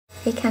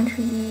Hey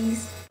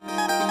countries!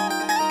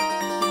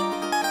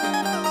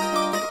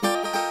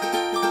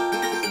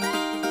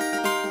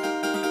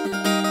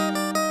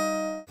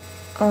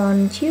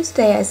 On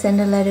Tuesday I sent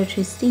a letter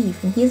to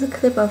Steve, and here's a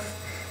clip of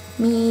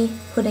me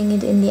putting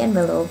it in the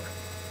envelope.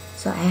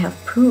 So I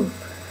have proof.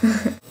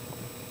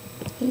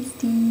 Hey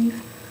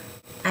Steve!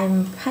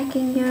 I'm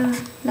packing your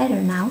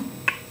letter now.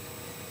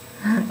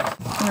 I'm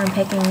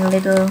packing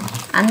little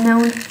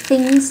unknown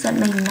things that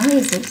make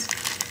noises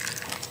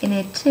in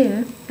it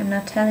too. I'm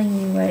not telling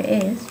you what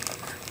it is.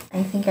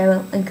 I think I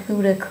will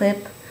include a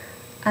clip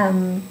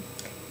in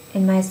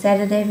my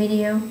Saturday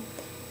video.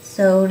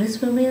 So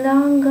this will be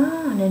long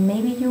gone, and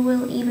maybe you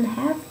will even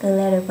have the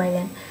letter by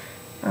then.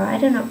 Or I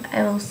don't know,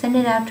 I will send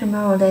it out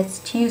tomorrow. That's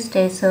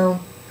Tuesday, so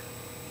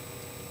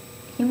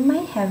you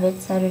might have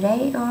it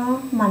Saturday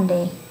or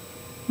Monday.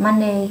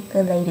 Monday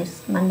the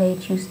latest. Monday,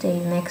 Tuesday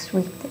next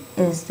week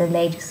is the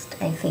latest,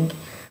 I think.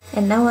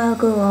 And now I'll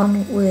go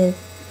on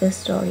with the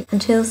story.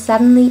 Until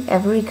suddenly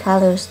every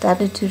color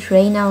started to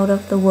drain out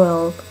of the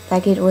world,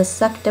 like it was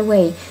sucked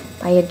away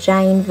by a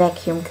giant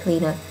vacuum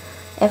cleaner.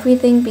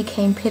 Everything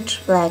became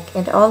pitch black,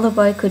 and all the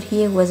boy could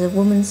hear was a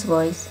woman's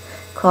voice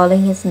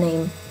calling his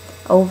name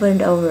over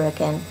and over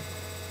again.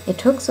 It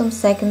took some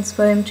seconds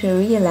for him to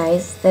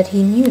realize that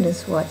he knew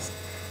this voice.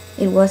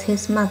 It was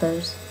his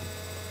mother's.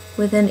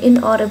 With an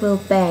inaudible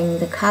bang,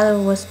 the color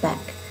was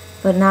back,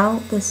 but now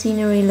the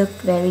scenery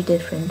looked very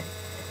different.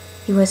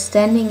 He was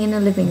standing in a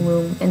living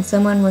room, and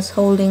someone was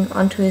holding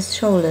onto his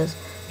shoulders,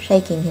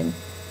 shaking him.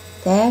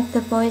 "Dad,"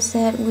 the boy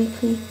said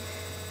weakly,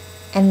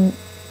 and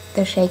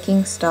the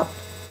shaking stopped.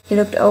 He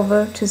looked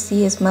over to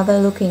see his mother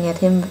looking at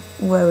him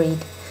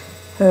worried,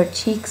 her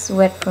cheeks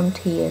wet from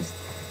tears.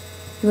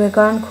 "You were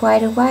gone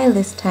quite a while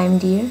this time,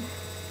 dear.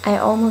 I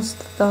almost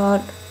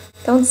thought—"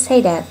 "Don't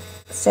say that,"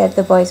 said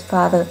the boy's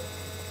father.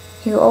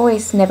 "You'll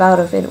always snap out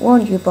of it,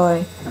 won't you,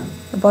 boy?"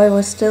 The boy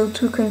was still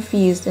too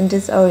confused and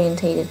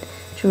disorientated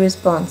to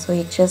respond, so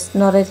he just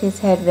nodded his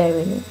head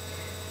wearily.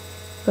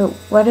 "But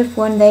what if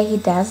one day he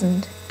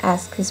doesn't?"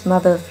 asked his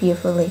mother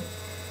fearfully.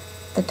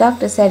 "The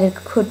doctor said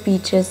it could be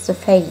just a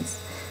phase.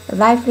 A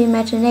lively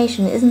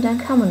imagination isn't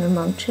uncommon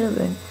among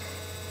children."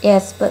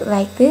 "Yes, but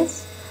like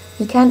this?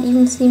 He can't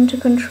even seem to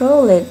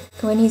control it.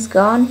 When he's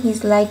gone,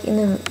 he's like in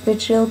a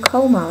visual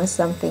coma or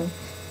something."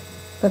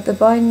 But the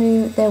boy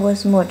knew there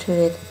was more to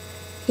it.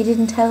 He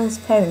didn't tell his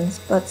parents,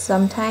 but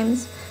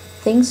sometimes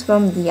things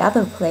from the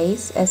other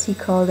place, as he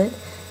called it,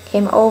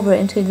 came over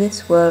into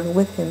this world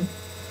with him.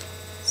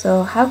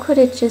 So how could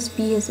it just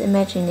be his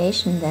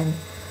imagination then?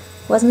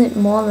 Wasn't it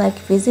more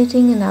like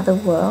visiting another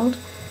world?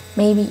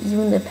 Maybe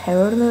even a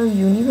parallel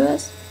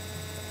universe?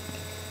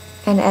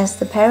 And as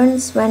the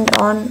parents went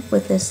on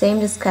with the same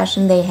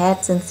discussion they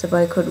had since the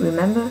boy could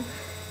remember,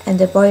 and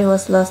the boy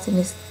was lost in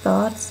his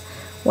thoughts,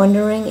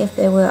 wondering if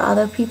there were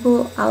other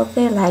people out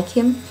there like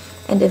him,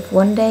 and if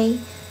one day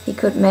he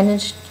could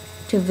manage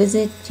to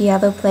visit the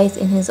other place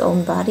in his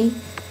own body,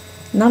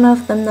 none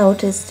of them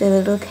noticed the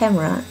little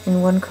camera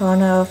in one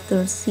corner of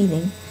the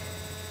ceiling.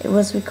 It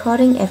was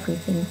recording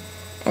everything,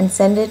 and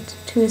sent it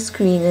to a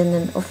screen in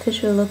an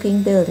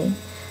official-looking building,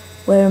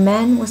 where a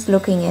man was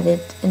looking at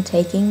it and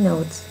taking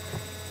notes.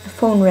 The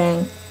phone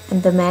rang,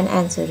 and the man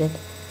answered it.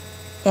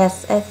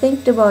 "Yes, I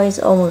think the boy is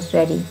almost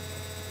ready.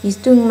 He's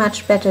doing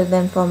much better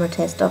than former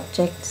test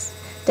objects.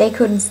 They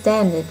couldn't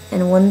stand it,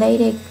 and one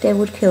day they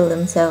would kill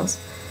themselves.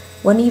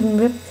 One even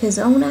ripped his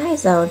own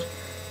eyes out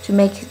to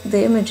make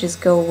the images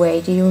go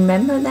away. Do you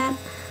remember that?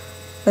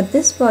 But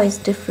this boy is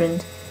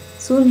different.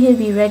 Soon he'll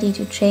be ready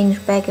to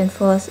change back and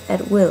forth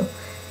at will,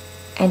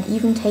 and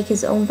even take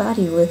his own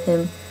body with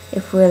him,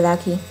 if we're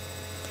lucky.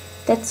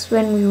 That's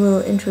when we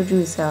will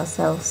introduce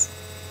ourselves."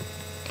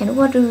 "And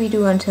what do we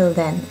do until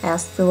then?"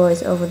 asked the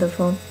voice over the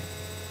phone.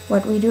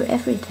 "What we do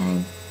every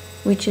time.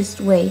 We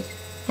just wait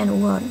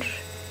and watch."